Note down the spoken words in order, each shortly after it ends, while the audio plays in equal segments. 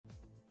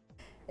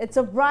It's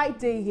a bright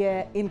day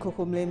here in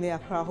Kokomleme,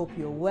 Accra. Hope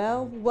you're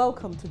well.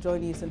 Welcome to Joy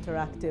News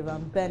Interactive.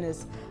 I'm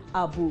Benis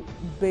Abu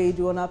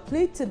Beidu. On our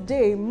plate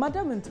today,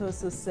 Madam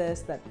Ntoso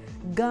says that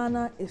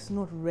Ghana is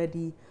not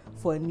ready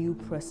for a new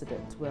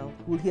president. Well,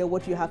 we'll hear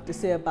what you have to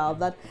say about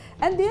that.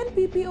 And the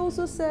NPP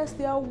also says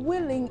they are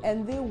willing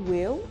and they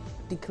will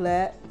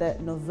declare the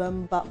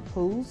November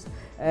polls,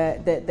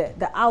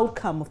 the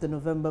outcome of the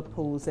November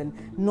polls, and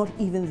not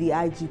even the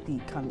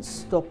IGP can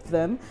stop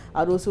them.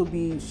 I'd also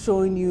be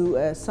showing you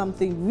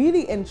something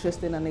really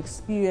interesting and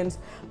experienced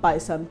by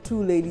some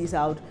two ladies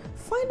out.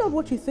 Find out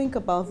what you think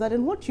about that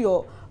and what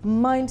your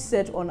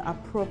mindset on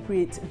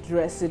appropriate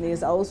dressing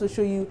is. I'll also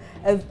show you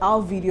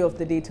our video of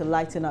the day to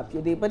lighten up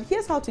your day. But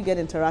here's how to get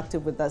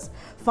interactive with us.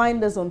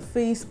 Find us on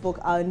Facebook.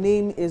 Our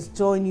name is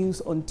Joy News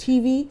on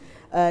TV.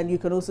 And you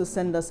can also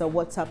send us a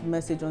WhatsApp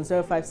message on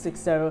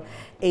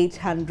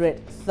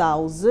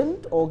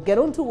 0560-800,000 or get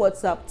onto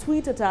WhatsApp,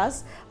 tweet at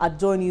us at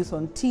Joy News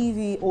on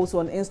TV. Also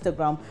on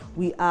Instagram,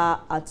 we are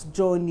at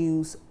Joy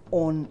News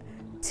on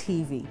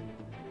TV.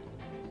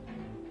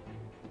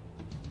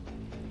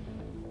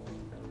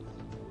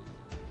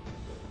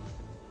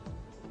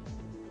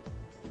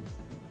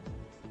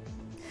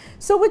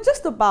 So with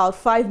just about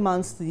 5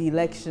 months to the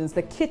elections,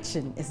 the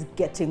kitchen is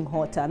getting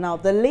hotter. Now,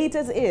 the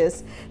latest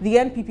is the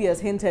NPP has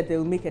hinted they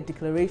will make a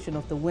declaration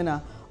of the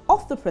winner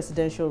of the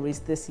presidential race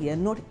this year.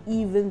 Not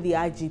even the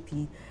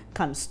IGP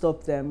can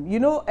stop them.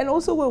 You know, and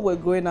also when we're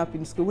growing up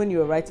in school, when you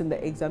were writing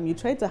the exam, you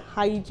tried to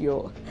hide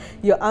your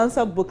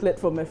answer booklet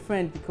from a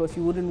friend because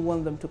you wouldn't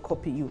want them to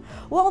copy you.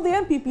 Well, the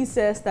NPP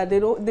says that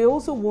they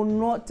also will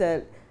not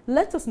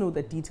let us know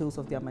the details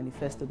of their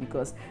manifesto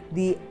because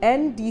the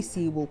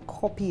NDC will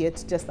copy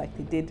it just like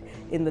they did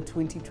in the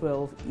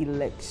 2012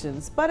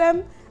 elections. But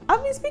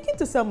I've been speaking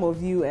to some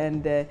of you,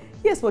 and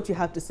here's what you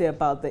have to say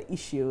about the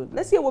issue.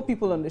 Let's hear what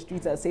people on the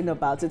streets are saying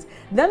about it.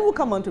 Then we'll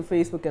come onto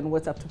Facebook and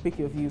WhatsApp to pick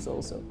your views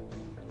also.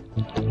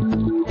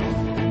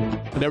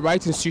 The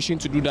right institution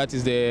to do that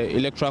is the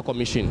Electoral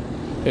Commission.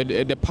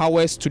 The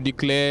powers to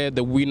declare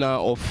the winner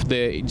of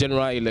the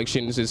general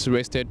elections is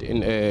rested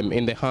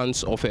in the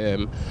hands of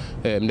the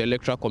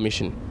Electoral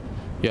Commission.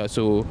 Yeah,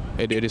 so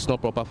it is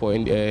not proper for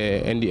an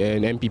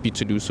MPP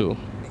to do so.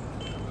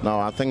 No,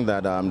 I think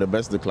that the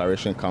best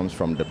declaration comes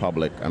from the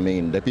public. I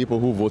mean, the people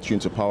who vote you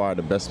into power are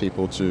the best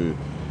people to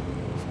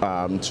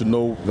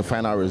know the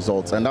final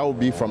results, and that will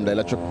be from the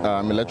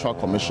Electoral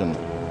Commission.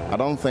 I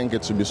don't think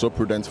it would be so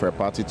prudent for a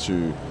party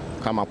to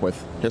come up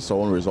with his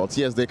or own results.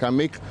 Yes, they can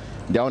make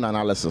their own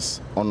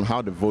analysis on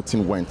how the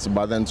voting went,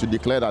 but then to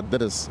declare that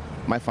that is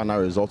my final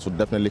results would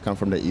definitely come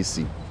from the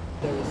EC.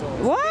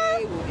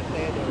 What?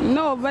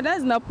 No, but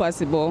that's not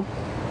possible.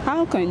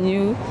 How can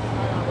you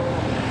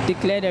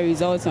declare the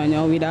results on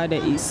your own without the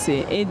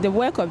EC? It's the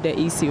work of the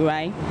EC,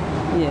 right?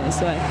 Yeah,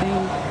 so I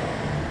think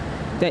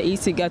the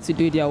EC got to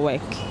do their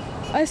work.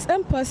 It's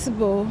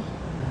impossible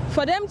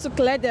for them to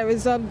declare the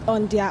result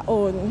on their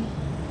own.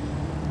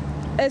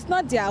 It's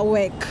not their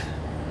work.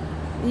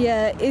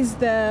 Yeah, it's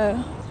the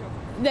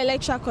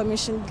Electoral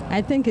Commission.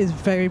 I think it's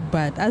very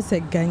bad. As a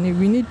Ghanaian,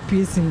 we need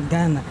peace in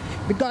Ghana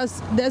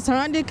because the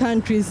surrounding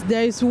countries,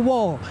 there is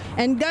war.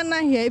 And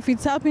Ghana here, if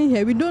it's happening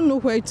here, we don't know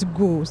where to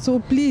go. So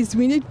please,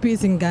 we need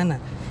peace in Ghana.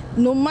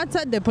 No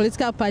matter the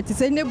political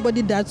parties,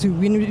 anybody that will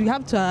win, we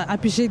have to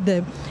appreciate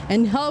them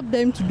and help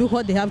them to do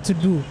what they have to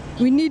do.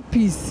 We need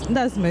peace.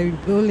 That's my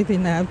only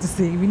thing I have to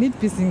say. We need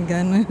peace in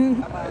Ghana.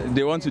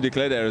 They want to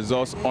declare the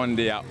results on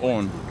their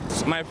own.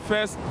 My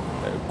first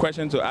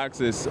question to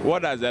ask is,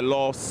 what does the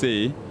law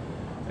say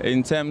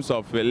in terms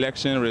of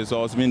election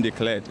results being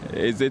declared?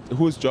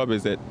 Whose job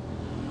is it?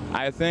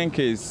 I think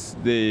it's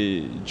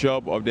the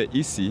job of the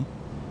EC.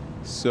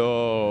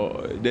 So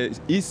the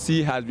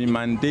EC has been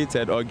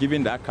mandated or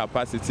given that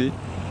capacity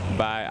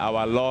by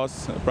our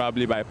laws,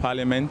 probably by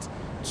Parliament,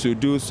 to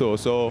do so.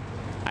 So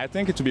I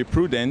think it would be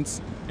prudent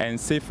and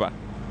safer,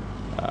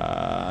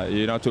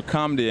 to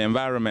calm the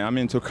environment. I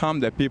mean, to calm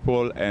the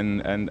people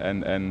and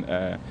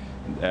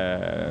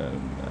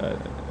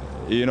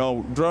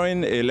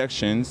during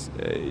elections,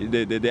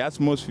 the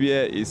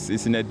atmosphere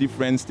is in a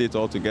different state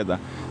altogether.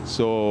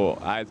 So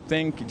I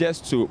think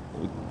just to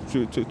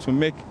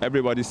make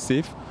everybody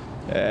safe,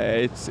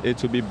 it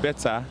would be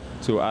better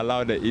to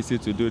allow the EC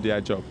to do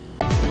their job.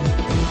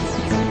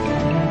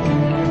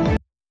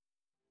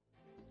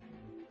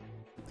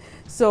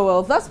 So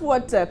well, that's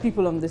what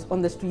people on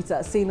the streets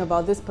are saying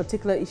about this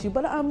particular issue.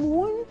 But I'm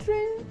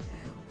wondering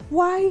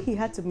why he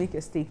had to make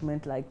a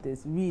statement like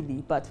this,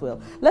 really. But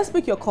well, let's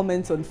pick your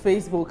comments on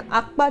Facebook.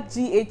 Akbar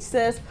GH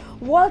says,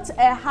 what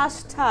a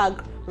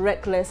hashtag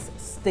reckless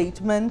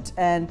statement.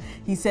 And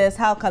he says,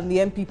 how can the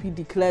MPP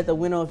declare the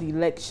winner of the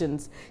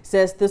elections? He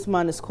says this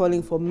man is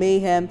calling for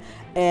mayhem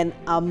and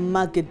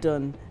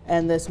Armageddon.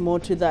 And there's more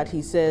to that.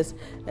 He says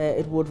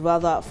it would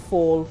rather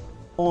fall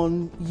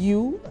on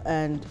you,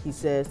 and he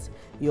says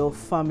your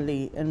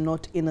family and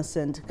not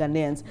innocent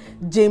Ghanaians.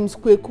 James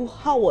Kweku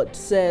Howard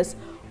says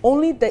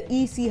only the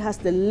EC has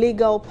the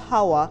legal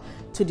power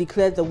to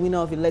declare the winner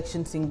of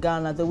elections in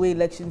Ghana. The way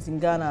elections in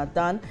Ghana are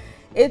done,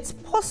 It's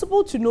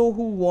possible to know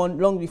who won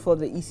long before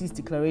the EC's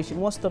declaration.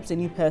 What stops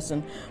any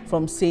person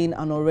from saying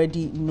an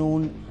already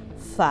known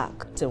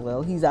fact?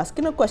 Well, he's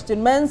asking a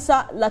question.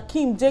 Mensa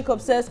Lakim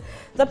Jacob says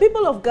the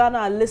people of Ghana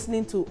are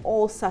listening to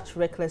all such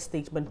reckless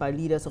statements by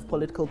leaders of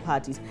political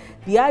parties.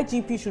 The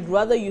IGP should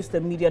rather use the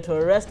media to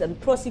arrest and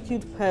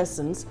prosecute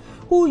persons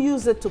who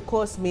use it to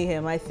cause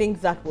mayhem. I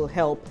think that will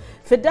help.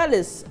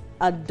 Fidelis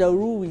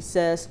Adarui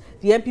says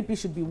the MPP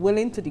should be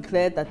willing to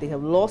declare that they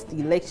have lost the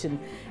election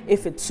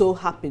if it so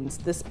happens.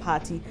 This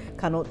party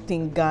cannot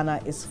think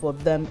Ghana is for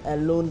them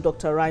alone.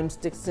 Dr. Rhymes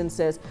Dixon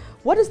says,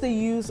 what is the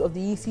use of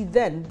the EC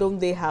then? Don't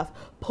they have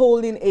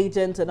polling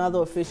agents and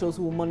other officials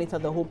who will monitor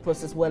the whole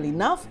process well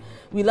enough?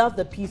 We love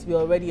the peace we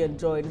already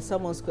enjoyed.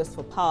 Someone's quest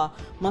for power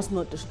must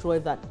not destroy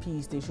that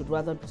peace. They should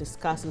rather be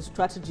discussing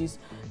strategies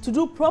to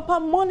do proper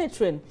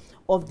monitoring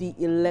of the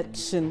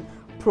election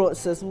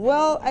process.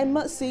 Well, I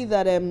must say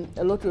that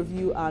a lot of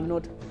you are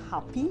not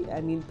happy.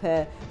 I mean,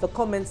 per the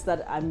comments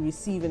that I'm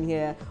receiving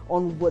here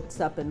on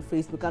WhatsApp and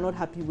Facebook are not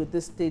happy with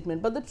this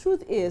statement. But the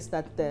truth is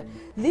that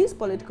these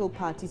political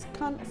parties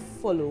can't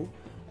follow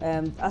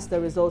as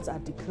the results are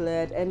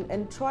declared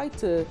and try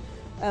to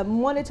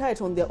monitor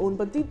it on their own.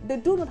 But they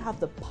do not have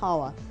the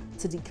power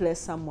to declare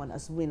someone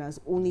as winners.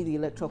 Only the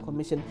Electoral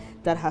Commission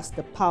that has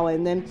the power.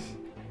 And then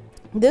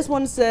this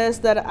one says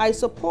that I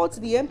support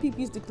the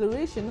MPP's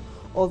declaration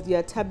of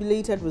their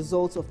tabulated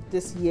results of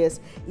this year's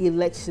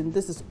election.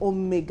 This is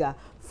Omega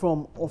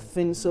from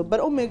Ofinso.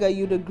 But Omega,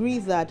 you'd agree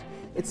that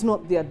it's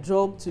not their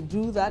job to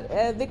do that.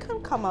 They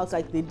can't come out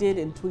like they did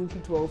in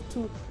 2012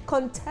 to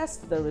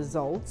contest the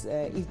results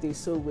if they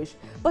so wish.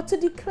 But to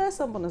declare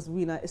someone as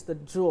winner is the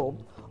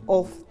job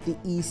of the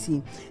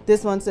EC.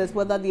 This one says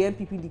whether the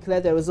MPP declare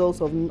their results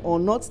or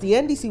not, the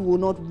NDC will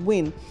not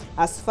win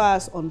as far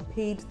as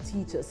unpaid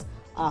teachers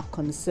are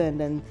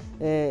concerned. And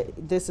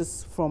this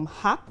is from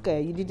Hack.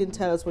 You didn't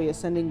tell us where you're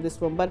sending this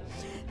from, but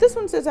this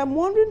one says, I'm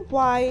wondering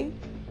why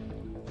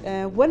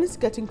when it's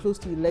getting close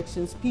to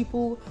elections,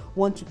 people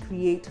want to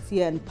create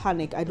fear and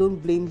panic. I don't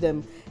blame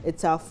them.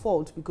 It's our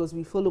fault because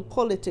we follow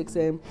politics.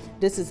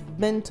 This is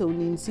Bento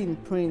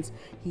Ninsin Prince.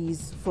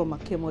 He's from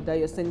Akemoda.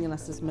 You're sending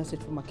us this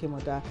message from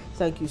Akemoda.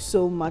 Thank you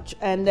so much.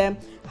 And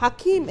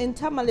Hakim in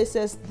Tamale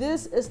says,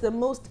 this is the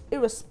most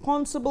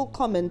irresponsible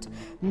comment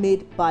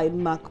made by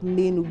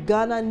McMenu.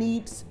 Ghana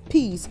needs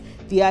peace.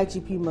 The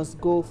IGP must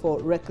go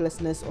for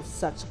recklessness of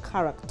such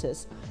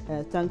characters.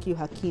 Thank you,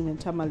 Hakim in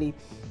Tamale,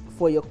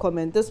 for your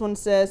comment. This one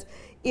says,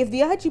 if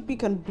the IGP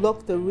can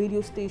block the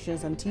radio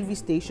stations and TV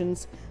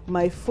stations,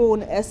 my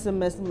phone,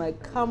 SMS, my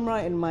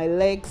camera and my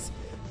legs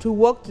to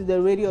walk to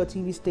the radio or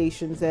TV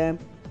stations,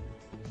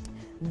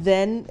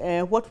 then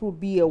what would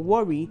be a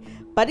worry?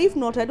 But if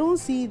not, I don't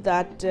see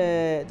that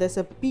there's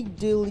a big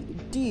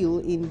deal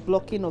in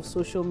blocking of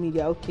social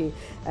media. Okay,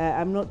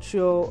 I'm not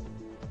sure.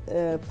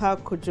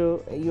 Park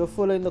Kojo, you're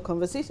following the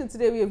conversation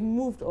today. We have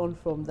moved on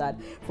from that,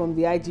 from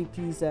the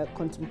IGP's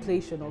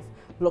contemplation of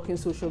blocking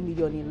social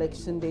media on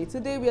election day.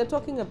 Today we are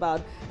talking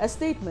about a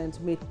statement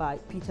made by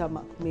Peter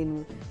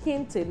McMenu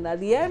hinting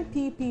that the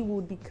MPP will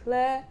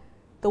declare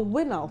the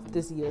winner of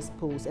this year's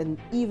polls, and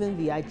even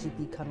the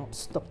IGP cannot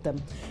stop them.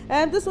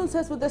 And this one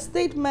says, with the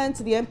statement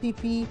the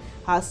MPP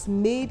has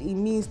made, it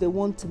means they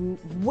want to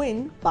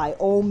win by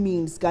all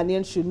means.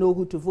 Ghanaians should know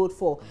who to vote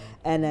for.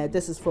 And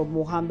this is from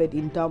Mohammed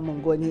in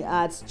Damongo, and he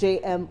adds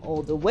JM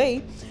all the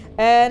way.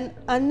 And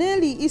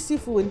Aneli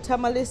Isifu in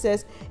Tamale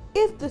says,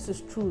 if this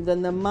is true,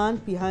 then the man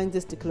behind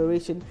this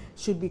declaration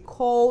should be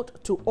called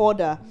to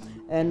order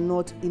and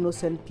not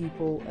innocent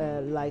people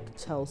like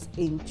Charles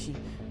Inchi.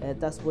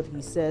 That's what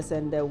he says.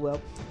 And well,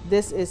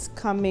 this is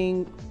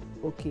coming.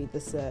 Okay,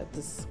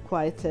 this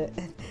quite a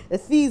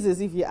thesis,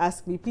 if you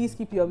ask me. Please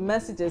keep your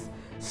messages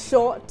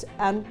short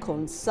and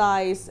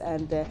concise,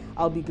 and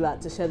I'll be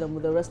glad to share them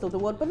with the rest of the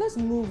world. But let's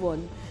move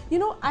on. You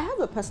know, I have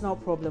a personal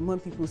problem when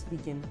people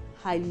speak in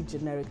highly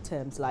generic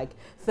terms like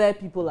fair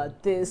people are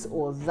this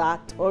or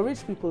that, or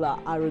rich people are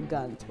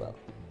arrogant. Well,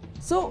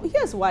 so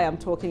here's why I'm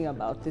talking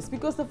about this,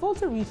 because the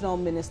Volta Regional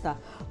Minister,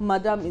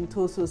 Madam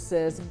Ntoso,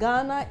 says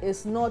Ghana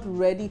is not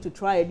ready to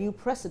try a new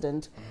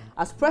president,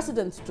 as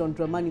President John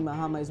Dramani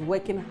Mahama is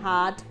working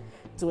hard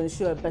to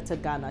ensure a better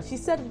Ghana. She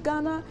said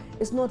Ghana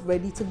is not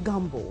ready to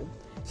gamble.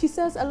 She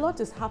says a lot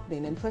is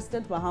happening and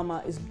President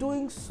Mahama is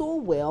doing so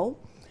well,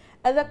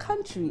 and the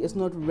country is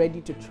not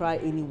ready to try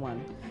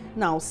anyone.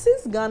 Now,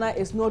 since Ghana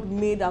is not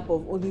made up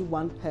of only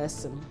one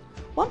person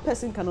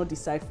cannot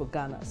decide for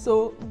Ghana.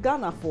 So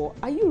Ghana,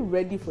 are you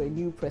ready for a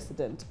new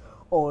president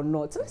or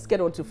not? So let's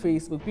get on to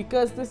Facebook,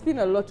 because there's been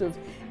a lot of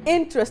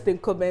interesting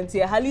comments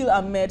here. Halil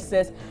Ahmed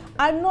says,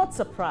 I'm not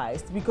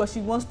surprised because she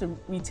wants to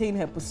retain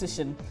her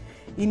position.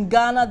 In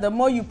Ghana, the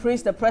more you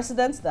praise the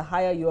president, the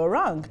higher you are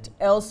ranked.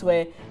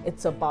 Elsewhere,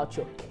 it's about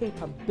your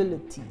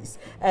capabilities.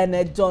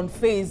 And John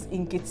Faze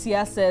in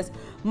Ketia says,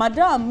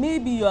 Madam,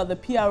 maybe you are the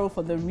PRO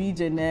for the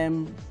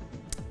region.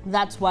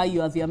 That's why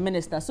you are their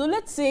minister. So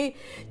let's say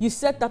you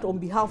said that on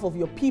behalf of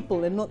your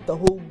people and not the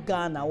whole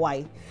Ghana.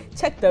 Why?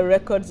 Check the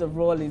records of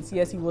Rawlings.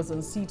 Yes, he was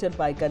unseated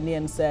by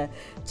Ghanaians.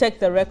 Check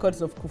the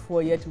records of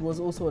Kufuor, yet he was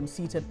also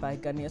unseated by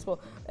Ghanaians. Well,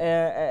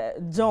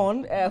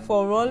 John,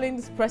 for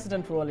Rawlings,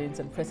 President Rawlings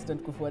and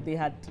President Kufuor, they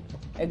had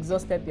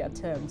exhausted their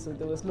term, so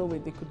there was no way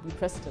they could be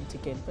president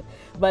again.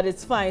 But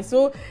it's fine.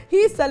 So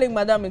he's telling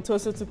Madam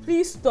Ntoso to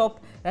please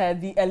stop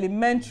the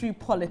elementary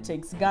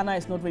politics. Ghana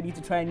is not ready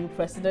to try a new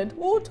president.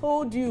 Who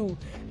told you?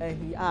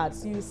 He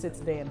adds, you sit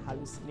there and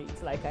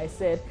hallucinate. Like I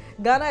said,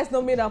 Ghana is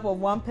not made up of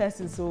one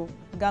person, so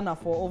Ghana,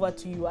 for over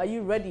to you. Are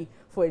you ready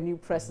for a new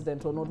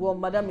president or not? Well,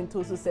 Madam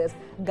Ntoso says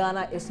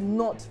Ghana is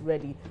not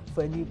ready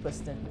for a new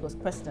president because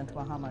President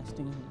Mahama is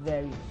doing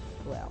very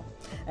well.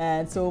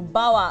 And so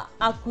Bawa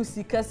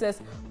Akusika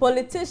says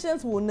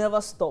politicians will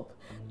never stop.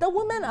 The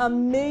women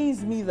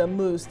amaze me the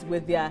most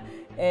with their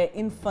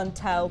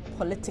infantile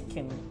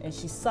politicking. And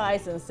she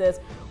sighs and says,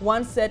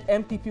 one said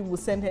MPP will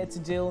send her to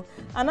jail.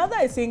 Another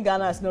is saying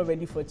Ghana is not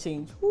ready for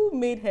change. Who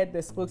made her the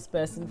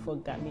spokesperson for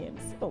Ghanaians?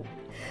 Oh,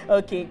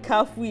 okay.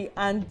 Kafui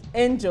and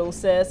Angel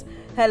says,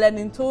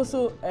 Helen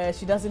Ntoso,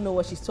 she doesn't know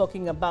what she's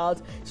talking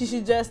about. She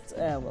should just,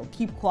 well,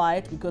 keep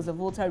quiet because the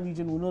Volta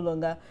region will no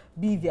longer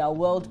be their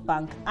World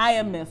Bank,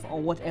 IMF or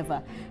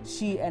whatever.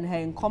 She and her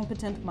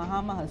incompetent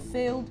Mahama have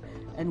failed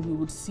and we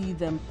would see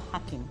them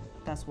packing.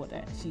 That's what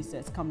she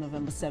says come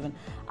November 7.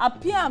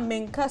 Apia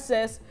Menka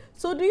says,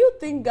 so do you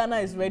think Ghana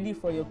is ready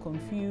for your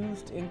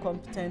confused,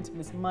 incompetent,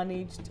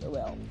 mismanaged?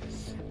 Well,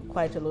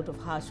 quite a lot of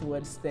harsh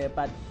words there,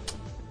 but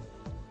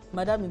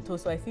Madam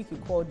Ntoso, I think you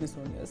called this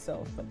one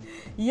yourself. But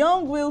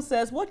Young Will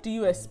says, what do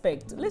you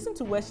expect? Listen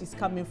to where she's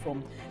coming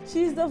from.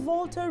 She's the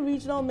Volta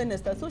regional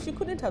minister, so she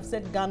couldn't have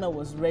said Ghana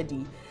was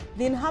ready.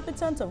 The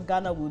inhabitants of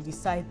Ghana will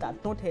decide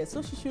that, not her,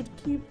 so she should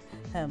keep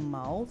her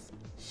mouth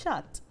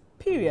shut.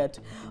 Period.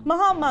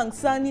 Mahamang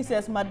Sani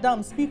says,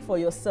 Madam, speak for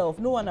yourself.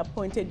 No one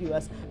appointed you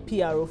as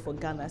PRO for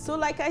Ghana. So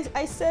like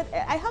I said,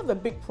 I have a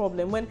big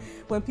problem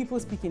when people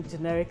speak in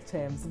generic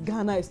terms.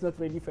 Ghana is not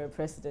ready for a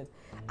president.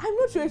 I'm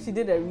not sure if she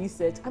did her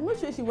research. I'm not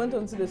sure if she went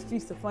onto the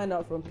streets to find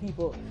out from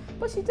people.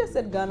 But she just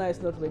said Ghana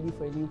is not ready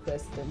for a new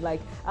president.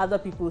 Like other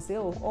people say,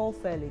 oh, all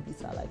fair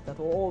ladies are like that,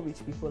 or all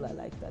rich people are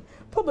like that.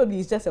 Probably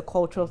it's just a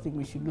cultural thing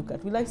we should look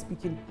at. We like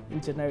speaking in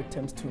generic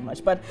terms too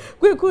much. But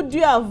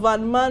Kwekudia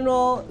Van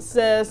Manuel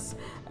says,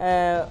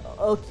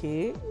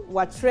 okay,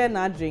 what trend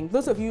I drink.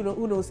 Those of you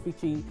who know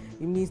speaking,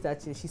 it means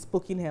that she's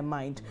spoken her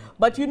mind.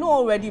 But you know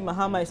already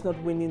Mahama is not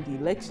winning the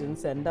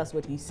elections, and that's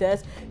what he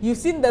says. You've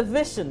seen the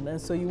vision, and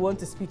so you want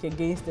to speak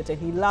against it. And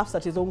he laughs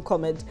at his own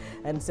comment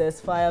and says,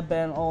 fire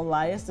burn all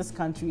liars. This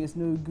country is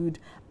no good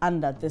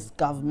under this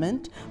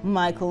government.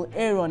 Michael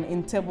Aaron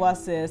in Tebwa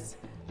says,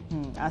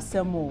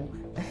 Asemo.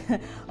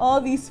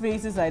 All these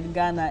faces are in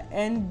Ghana.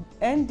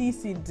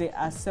 NDC de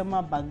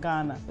Asema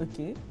Bagana.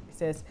 Okay.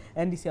 Says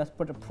NDC has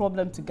brought a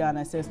problem to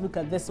Ghana. Says, look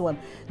at this one.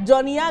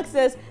 Johnny Yak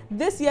says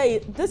this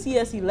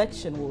year's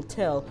election will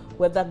tell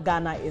whether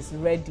Ghana is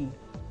ready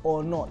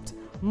or not.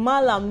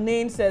 Malam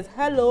Nain says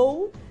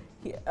hello.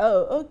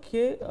 Oh,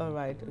 okay, all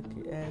right,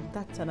 okay.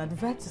 That's an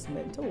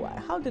advertisement. Oh,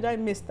 how did I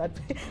miss that?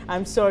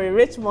 I'm sorry.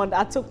 Richmond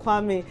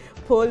Atukwame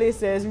Pole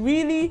says,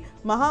 really,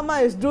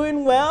 Mahama is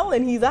doing well,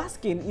 and he's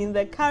asking, in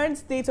the current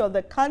state of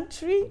the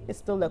country, it's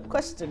still a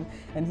question,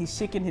 and he's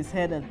shaking his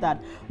head at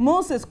that.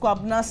 Moses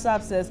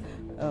Kwabnasab says,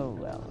 oh,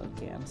 well,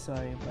 okay, I'm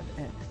sorry, but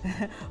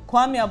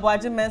Kwame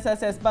Abuaji Mensah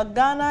says, but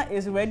Ghana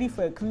is ready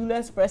for a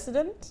clueless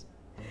president?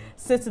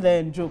 Sit there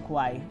and joke,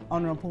 why,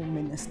 Honorable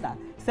Minister.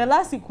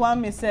 Selassie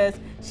Kwame says,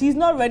 she's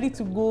not ready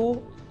to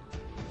go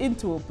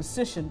into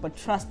opposition, but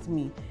trust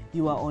me,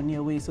 you are on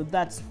your way. So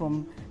that's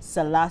from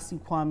Selassie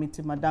Kwame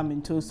to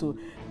Madam Ntoso.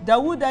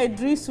 Dawuda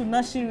Idrisu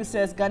Nashiru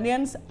says,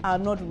 Ghanaians are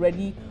not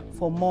ready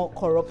for more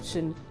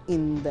corruption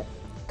in the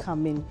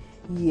coming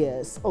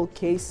years.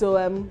 Okay,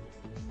 so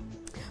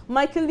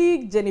my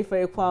colleague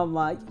Jennifer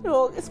Ekwama, you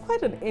know, it's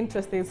quite an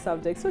interesting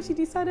subject, so she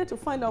decided to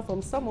find out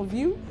from some of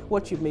you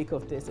what you make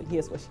of this, and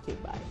here's what she came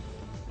by.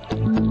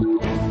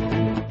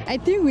 I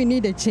think we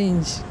need a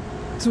change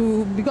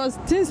because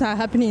things are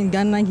happening in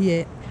Ghana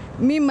here.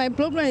 My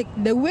problem,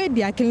 the way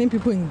they are killing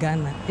people in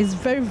Ghana is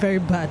very, very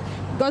bad.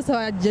 Because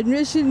our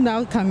generation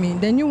now coming,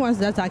 the new ones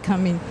that are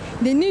coming,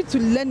 they need to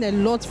learn a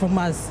lot from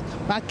us.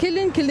 But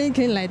killing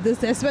like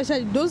this,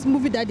 especially those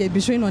movies that they'll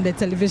be showing on the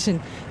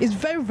television, is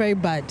very, very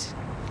bad.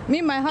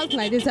 My house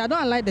like this, I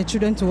don't like the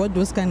children to watch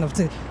those kind of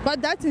things.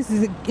 But that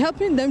is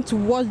helping them to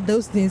watch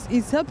those things.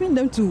 It's helping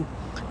them to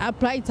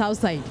apply it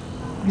outside.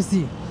 You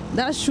see,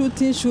 that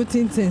shooting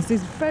things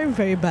is very,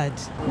 very bad.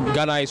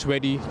 Ghana is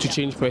ready to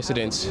change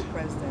presidents.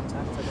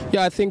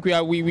 Yeah, I think we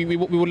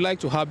would like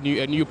to have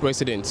a new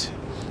president.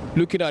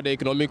 Looking at the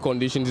economic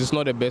conditions, it's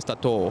not the best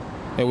at all,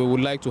 and we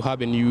would like to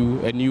have a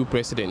new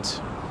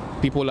president.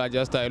 People are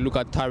just look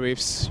at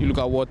tariffs. You look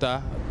at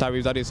water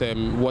tariffs. That is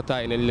water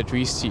and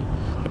electricity.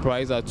 The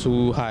prices are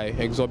too high,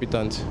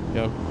 exorbitant.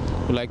 Yeah,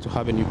 we'd like to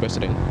have a new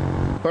president.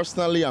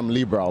 Personally, I'm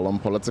liberal on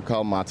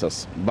political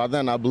matters, but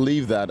then I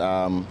believe that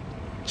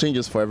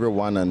changes for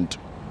everyone, and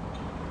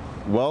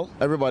Well,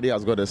 everybody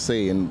has got a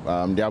say in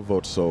their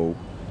vote, so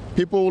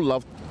people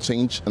love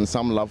change and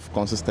some love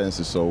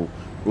consistency, so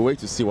we'll wait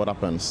to see what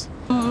happens.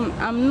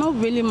 I'm not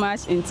really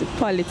much into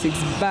politics,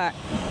 but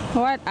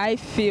what I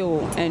feel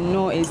and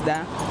know is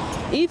that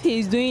if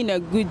he's doing a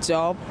good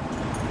job,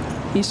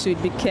 he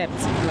should be kept,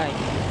 like,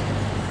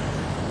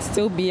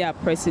 still be our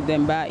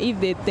president. But if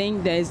they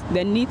think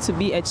there needs to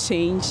be a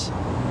change,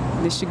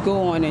 they should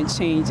go on and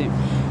change him.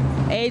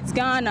 It's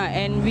Ghana,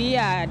 and we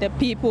are the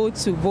people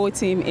to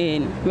vote him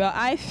in. Well,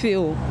 I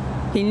feel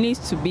he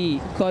needs to be,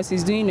 because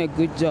he's doing a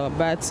good job.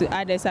 But to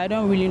others, I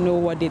don't really know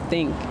what they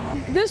think.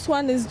 This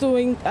one is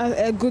doing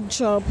a good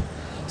job.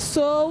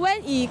 So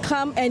when he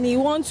come and he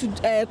wants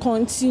to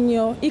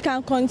continue, he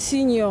can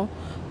continue.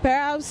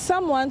 Perhaps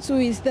someone who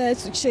is there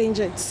to change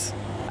it.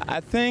 I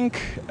think,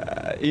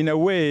 in a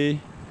way,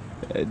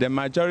 the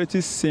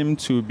majority seem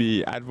to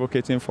be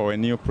advocating for a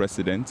new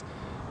president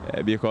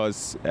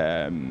because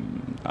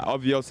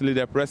obviously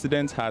the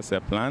president has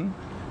a plan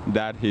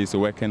that he's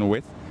working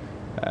with.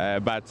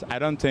 But I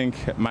don't think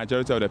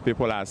majority of the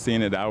people are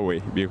seeing it that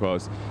way,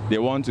 because they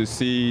want to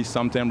see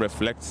something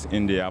reflect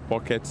in their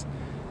pockets.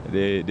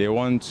 They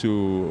want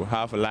to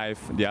have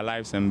their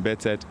lives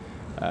embittered.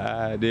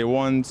 They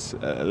want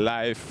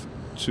life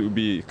to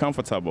be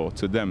comfortable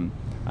to them.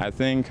 I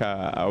think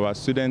our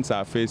students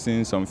are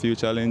facing some few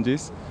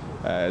challenges,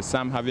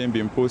 some haven't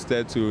been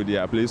posted to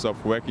their place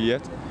of work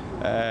yet.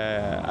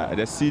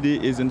 The CD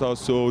isn't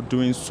also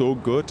doing so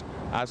good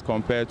as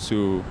compared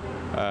to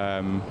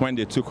when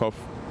they took off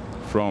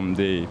from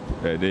the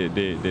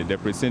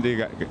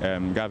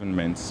preceding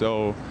government.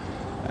 So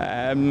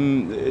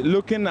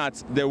looking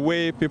at the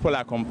way people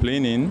are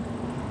complaining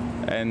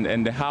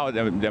and how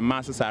the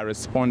masses are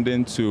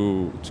responding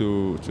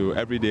to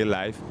everyday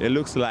life, it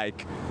looks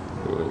like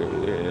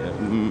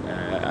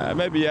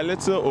maybe a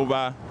little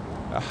over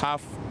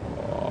half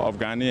of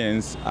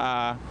Ghanaians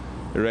are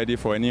ready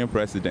for a new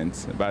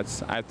president.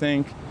 But I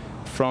think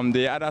from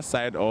the other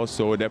side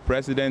also, the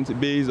president,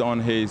 based on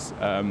his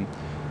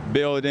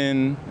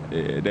building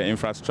the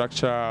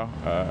infrastructure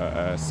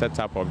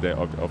setup of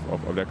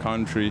the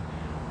country,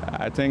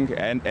 I think,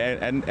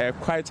 and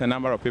quite a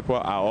number of people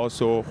are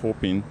also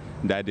hoping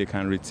that they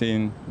can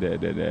retain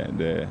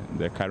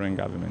the current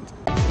government.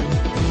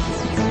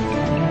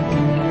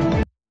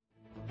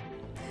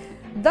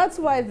 That's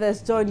why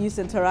there's Joy News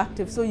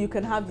Interactive, so you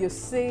can have your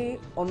say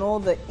on all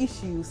the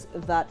issues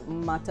that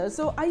matter.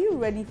 So are you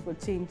ready for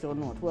change or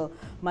not? Well,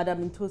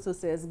 Madam Ntoso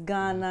says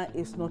Ghana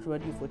is not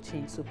ready for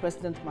change, so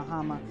President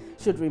Mahama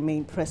should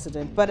remain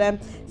president. But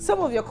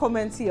some of your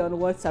comments here on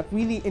WhatsApp,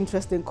 really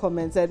interesting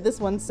comments. This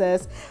one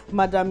says,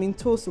 Madam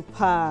Ntoso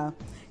Pa,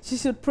 she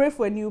should pray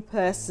for a new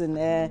person,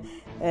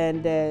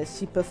 and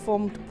she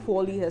performed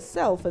poorly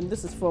herself. And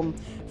this is from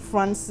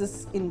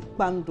Francis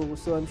Inkpando,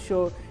 so I'm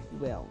sure,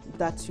 well,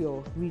 that's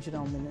your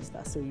regional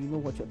minister, so you know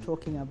what you're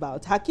talking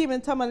about. Hakim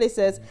and Tamale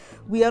says,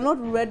 we are not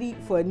ready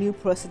for a new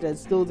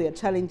president, though there are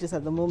challenges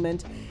at the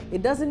moment.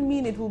 It doesn't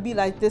mean it will be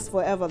like this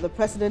forever. The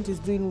president is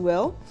doing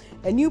well.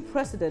 A new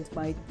president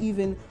might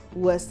even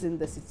worsen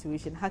the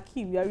situation.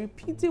 Hakim, you are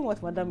repeating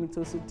what Madam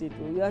Ntoso did.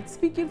 You are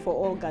speaking for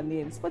all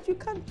Ghanaians, but you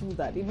can't do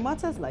that. In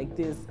matters like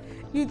this,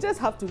 you just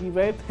have to be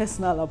very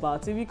personal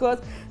about it, because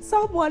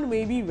someone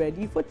may be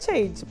ready for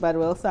change. But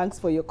well, thanks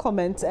for your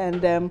comment.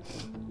 And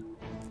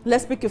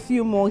let's pick a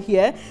few more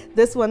here.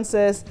 This one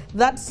says,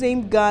 that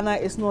same Ghana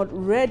is not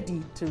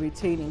ready to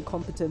retain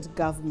incompetent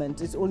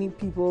government. It's only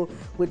people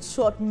with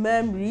short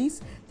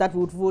memories that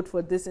would vote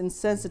for this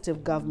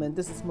insensitive government.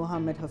 This is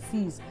Mohammed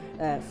Hafiz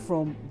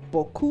from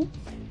Boku.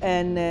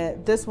 And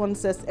this one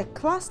says, a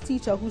class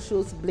teacher who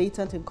shows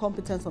blatant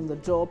incompetence on the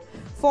job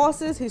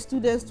forces his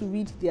students to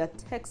read their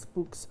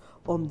textbooks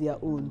on their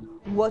own.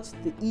 Watch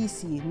the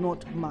EC,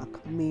 not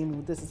Mark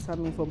Menu. This is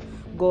coming from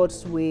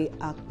God's Way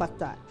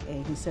Akpata,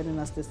 and he's sending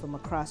us this from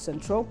Accra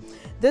Central.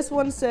 This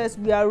one says,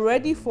 we are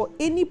ready for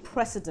any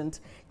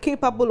president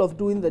capable of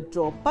doing the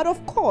job, but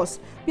of course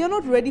we are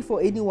not ready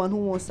for anyone who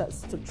wants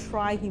us to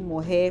try him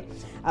or her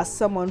as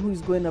someone who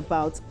is going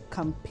about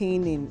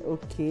campaigning,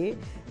 okay,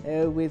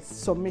 with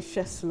some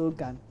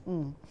slogan.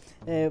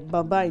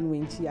 Baba in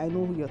Winchi, I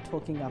know who you're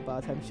talking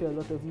about. I'm sure a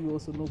lot of you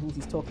also know who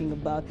he's talking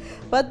about.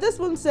 But this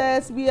one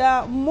says, we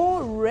are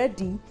more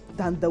ready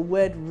than the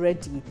word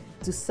ready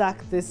to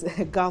sack this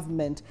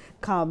government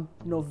come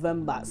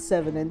November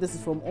 7. And this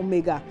is from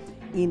Omega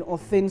in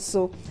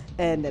Offenso.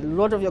 And a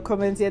lot of your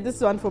comments here.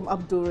 This one from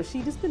Abdul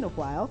Rashid. It's been a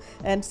while.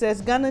 And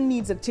says, Ghana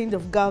needs a change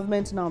of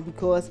government now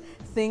because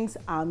things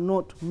are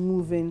not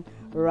moving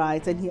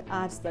right. And he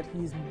adds that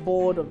he's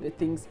bored of the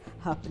things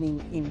happening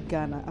in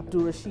Ghana.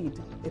 Abdul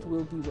Rashid, it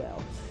will be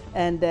well.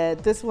 And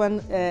this one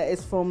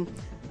is from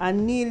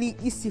Anili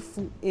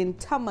Isifu in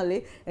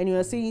Tamale, and you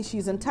are saying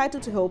she's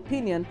entitled to her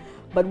opinion,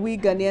 but we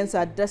Ghanaians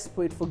are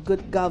desperate for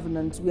good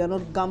governance. We are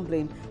not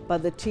gambling,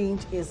 but the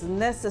change is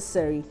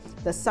necessary.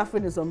 The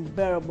suffering is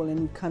unbearable, and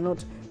we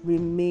cannot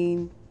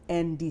remain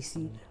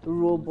NDC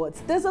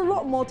robots. There's a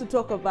lot more to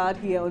talk about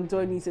here on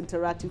Joy News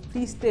Interactive.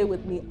 Please stay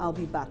with me. I'll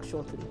be back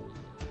shortly.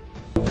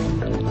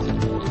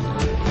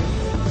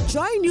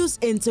 Joy News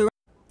Interactive.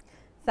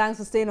 Thanks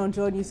for staying on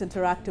Joy News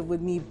Interactive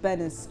with me,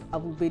 Benis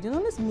Abubedi. Now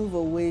let's move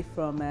away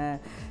from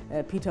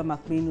Peter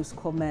McManu's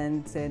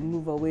comments and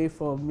move away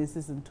from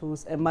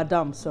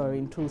Madam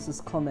Ntosu's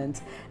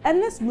comments.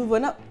 And let's move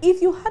on. Now,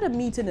 if you had a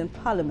meeting in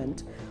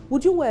Parliament,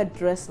 would you wear a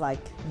dress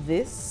like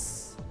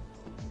this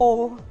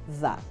or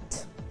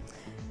that?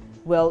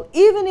 Well,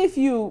 even if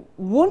you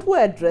won't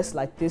wear a dress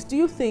like this, do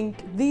you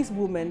think these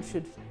women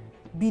should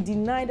be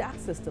denied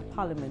access to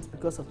Parliament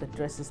because of the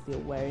dresses they're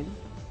wearing?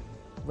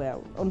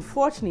 Well,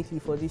 unfortunately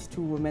for these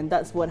two women,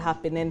 that's what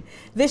happened. And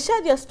they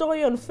shared their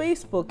story on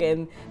Facebook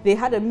and they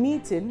had a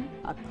meeting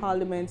at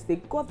Parliament. They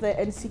got there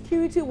and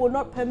security would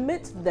not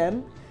permit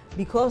them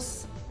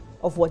because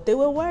of what they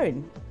were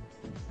wearing.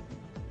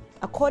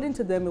 According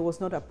to them, it was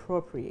not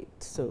appropriate.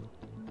 So,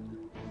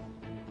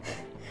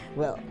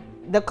 well,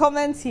 the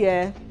comments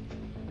here,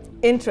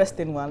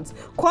 interesting ones.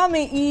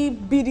 Kwame E.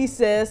 Bidi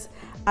says,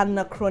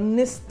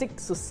 anachronistic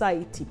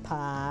society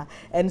pa.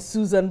 And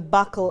Susan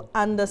Buckle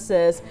Under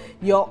says,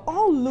 you're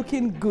all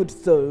looking good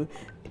though.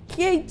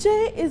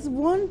 KJ is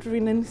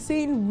wondering and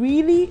saying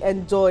really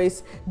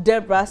enjoys.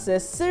 Deborah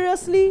says,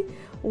 seriously?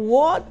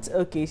 What?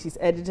 Okay, she's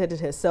edited it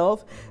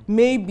herself.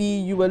 Maybe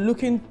you were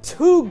looking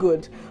too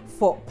good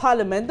for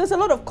Parliament. There's a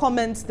lot of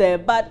comments there,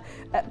 but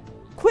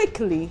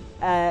quickly,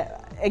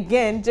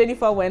 again,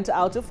 Jennifer went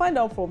out to find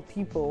out from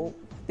people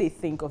what they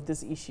think of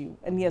this issue.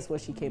 And here's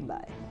what she came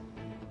by.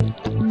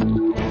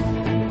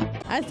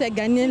 As a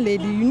Ghanaian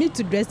lady, you need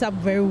to dress up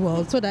very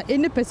well so that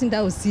any person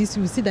that will see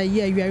you will see that,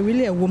 yeah, you are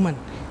really a woman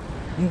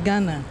in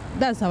Ghana.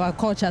 That's our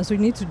culture, so you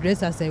need to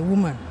dress as a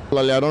woman.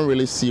 Well, I don't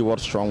really see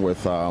what's wrong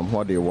with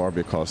what they wore,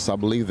 because I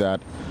believe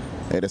that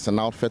it is an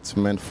outfit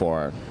meant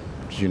for,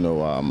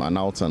 an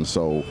outing.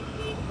 So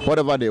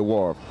whatever they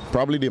wore,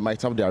 probably they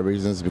might have their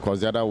reasons,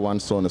 because the other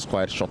one's on is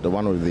quite short, the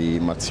one with the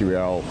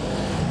material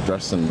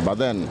dressing. But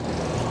then,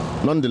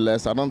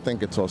 nonetheless, I don't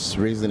think it was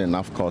reason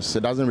enough, because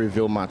it doesn't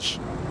reveal much.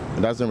 It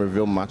doesn't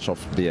reveal much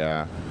of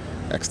their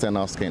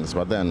external skins,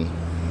 but then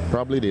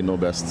probably they know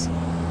best.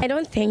 I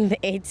don't think that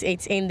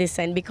it's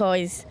indecent,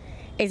 because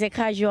it's a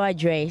casual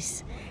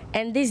dress,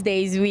 and these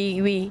days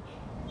we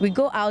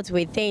go out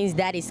with things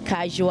that is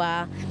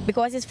casual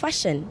because it's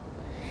fashion.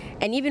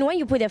 And even when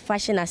you put the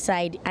fashion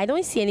aside, I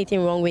don't see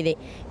anything wrong with the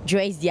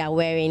dress they are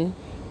wearing.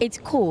 It's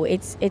cool.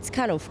 It's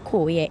kind of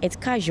cool. Yeah, it's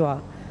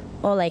casual.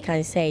 All I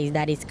can say is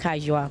that it's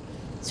casual.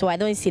 So I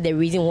don't see the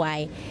reason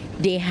why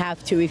they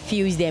have to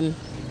refuse them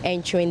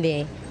entering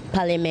the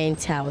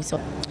Parliament House.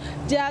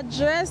 Their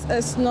dress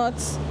is not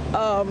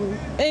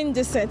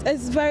indecent.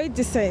 It's very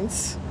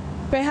decent.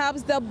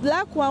 Perhaps the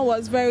black one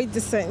was very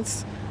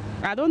decent.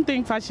 I don't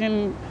think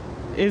fashion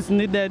is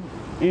needed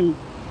in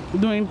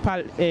doing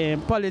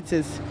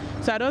politics.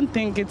 So I don't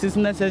think it is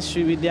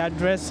necessary with their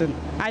dressing.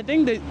 I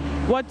think that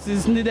what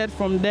is needed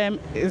from them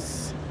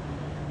is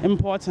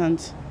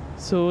important.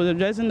 So the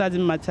dressing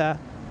doesn't matter,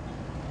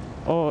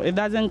 or it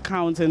doesn't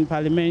count in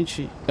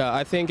parliamentary. Yeah,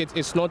 I think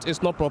it's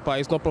not proper,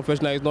 it's not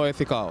professional, it's not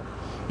ethical.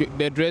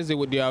 The dress they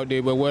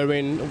were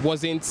wearing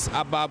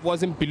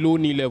wasn't below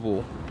knee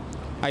level.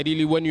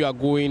 Ideally, when you are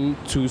going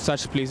to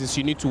such places,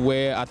 you need to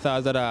wear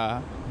attires that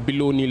are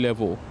below knee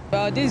level.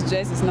 Well, this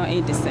dress is not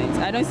indecent.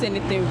 I don't see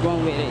anything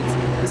wrong with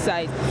it.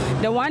 Besides,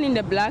 the one in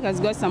the black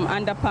has got some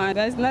underpants.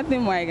 There's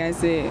nothing more I can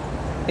say.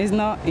 It's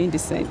not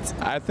indecent.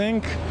 I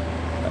think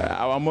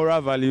our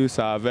moral values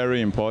are very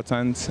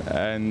important,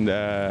 and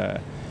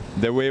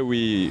the way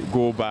we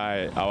go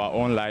by our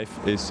own life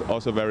is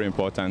also very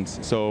important.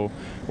 So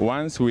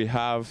once we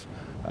have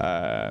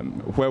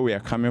where we are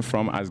coming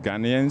from as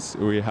Ghanaians,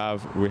 we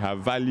have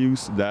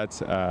values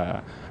that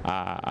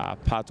are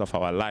part of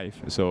our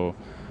life. So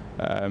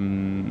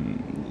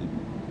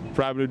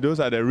probably those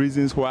are the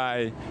reasons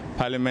why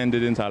Parliament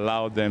didn't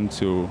allow them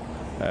to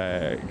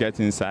get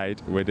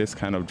inside with this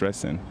kind of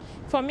dressing.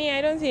 For me,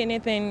 I don't see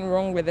anything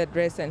wrong with the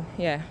dressing.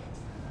 Yeah,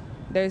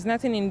 there is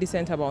nothing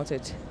indecent about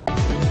it.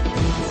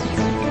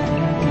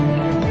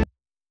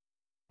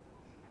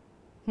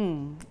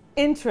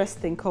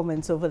 Interesting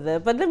comments over there,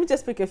 but let me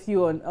just pick a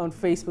few on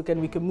Facebook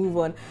and we can move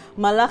on.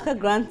 Malaka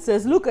Grant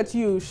says, look at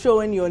you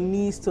showing your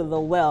knees to the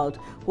world.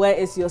 Where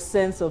is your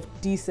sense of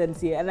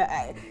decency? And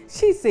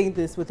she's saying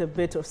this with a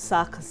bit of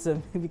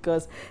sarcasm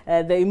because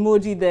the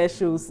emoji there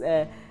shows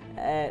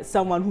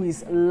someone who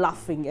is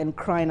laughing and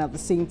crying at the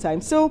same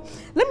time. So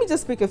let me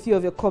just pick a few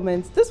of your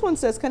comments. This one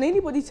says, can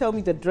anybody tell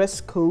me the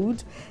dress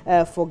code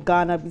for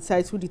Ghana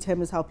besides who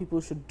determines how people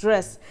should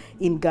dress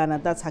in Ghana?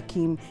 That's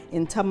Hakeem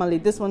in Tamale.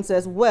 This one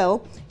says,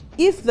 well,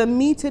 if the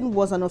meeting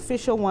was an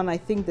official one, I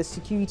think the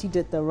security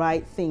did the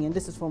right thing. And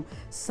this is from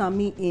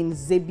Sami in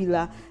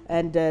Zebila.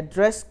 And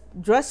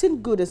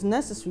dressing good is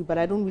necessary, but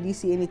I don't really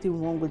see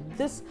anything wrong with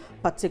this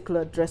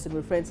particular dressing,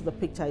 referring to the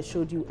picture I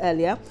showed you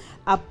earlier.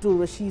 Abdul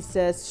Rashid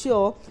says,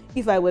 sure,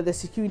 if I were the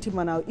security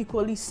man, I'll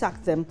equally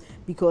sack them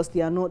because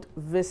they are not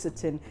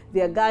visiting.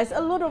 There, guys,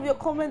 a lot of your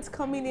comments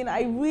coming in.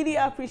 I really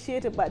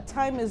appreciate it, but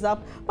time is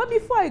up. But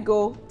before I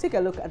go, take a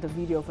look at the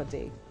video of a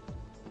day.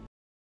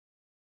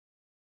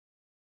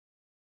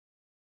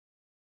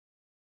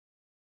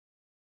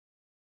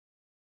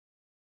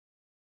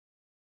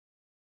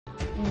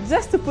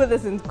 just to put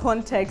this in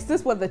context,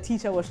 this is what the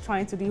teacher was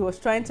trying to do. He was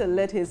trying to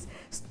let his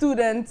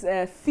students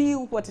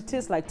feel what it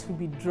is like to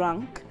be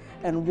drunk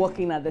and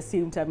walking at the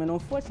same time, and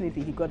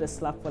unfortunately he got a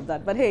slap for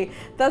that. But hey,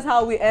 that's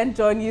how we end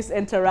Joy News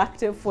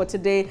Interactive for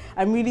today.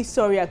 I'm really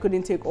sorry I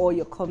couldn't take all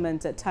your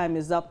comments. Time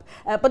is up,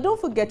 but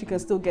don't forget you can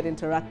still get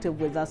interactive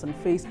with us on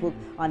Facebook.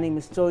 Our name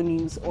is Joy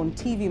News. On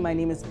TV, my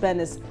name is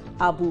Bernice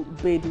Abu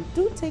Bedu.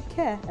 Do take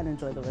care and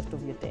enjoy the rest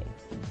of your day.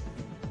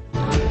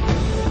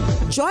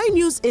 Joy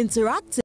News Interactive.